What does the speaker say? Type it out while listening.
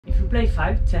play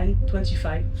 5, 10,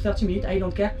 25, 30 minutes, I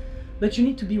don't care, but you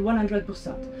need to be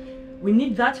 100%. We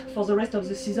need that for the rest of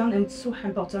the season, and it's so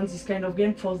important, this kind of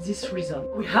game, for this reason.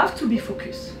 We have to be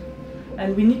focused,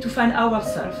 and we need to find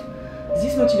ourselves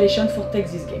this motivation for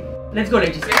take this game. Let's go,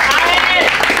 ladies.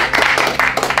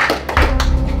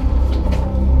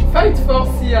 Fight for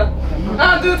Sia.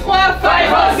 1, 2, 3, fight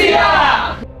for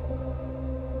Sia.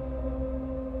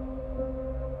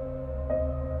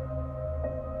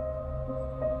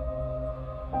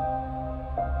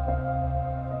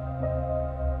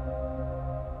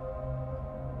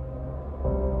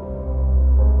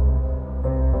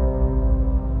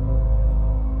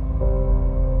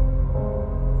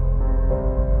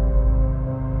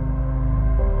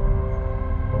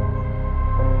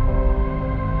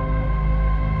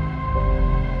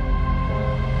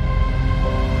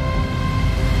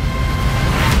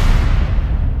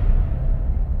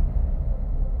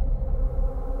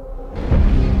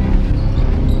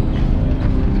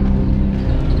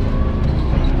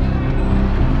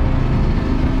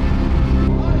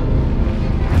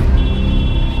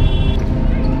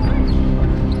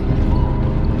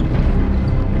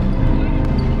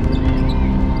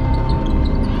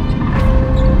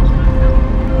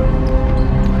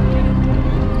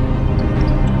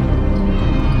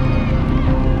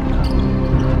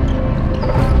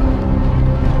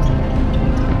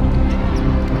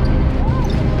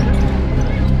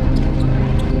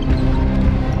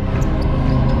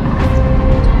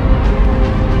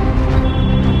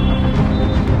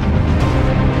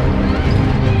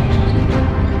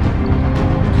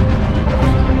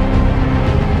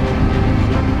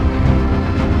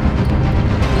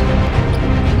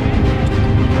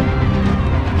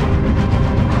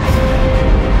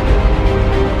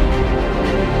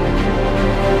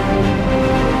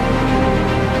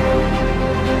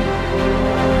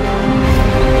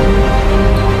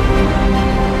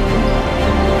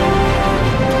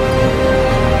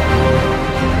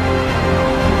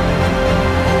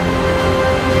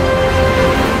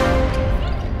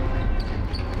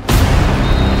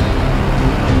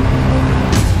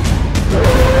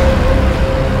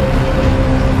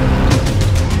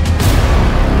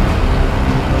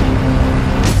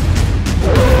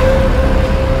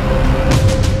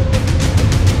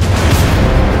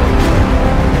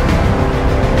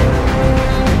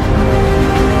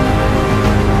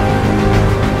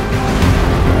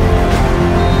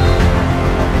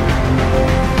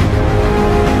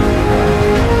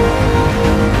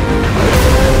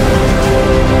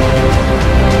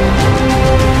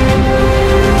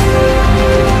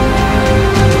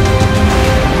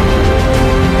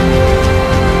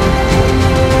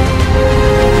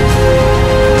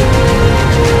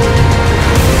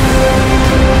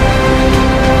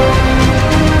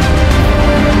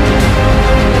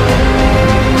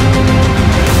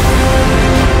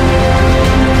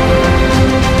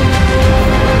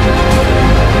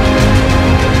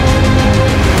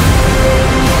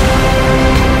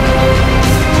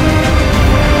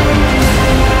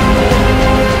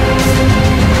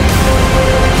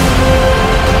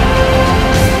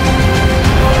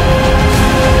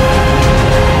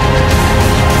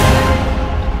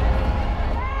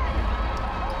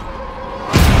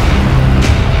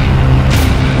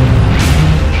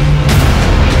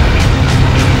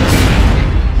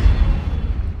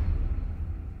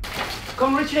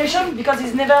 Congratulations, because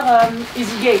it's never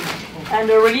easy game, and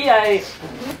really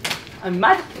I'm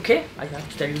mad. Okay, I have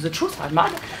to tell you the truth. I'm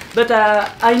mad, but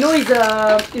I know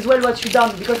it's well what you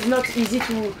done, because it's not easy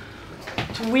to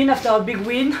win after a big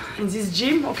win in this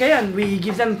gym. Okay, and we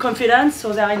give them confidence,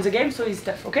 so they are in the game. So it's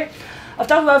tough. Okay,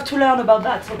 after we have to learn about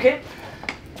that. Okay,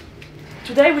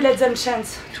 today we let them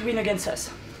chance to win against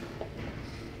us.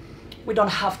 We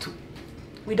don't have to.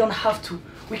 We don't have to.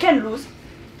 We can lose.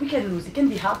 We can lose. It can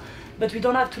be hard. But we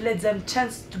don't have to let them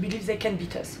chance to believe they can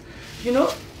beat us. You know,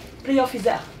 playoff is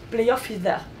there. Playoff is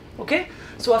there. Okay?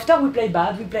 So after we play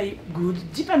bad, we play good.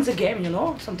 Depends the game, you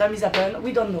know. Sometimes it happens.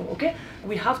 We don't know. Okay?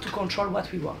 We have to control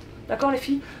what we want. D'accord, les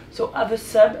filles? So have a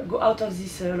sub. Go out of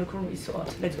this locker room. It's so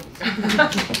hot. Let's go.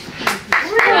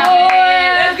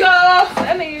 Let's go.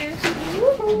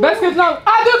 Basket love.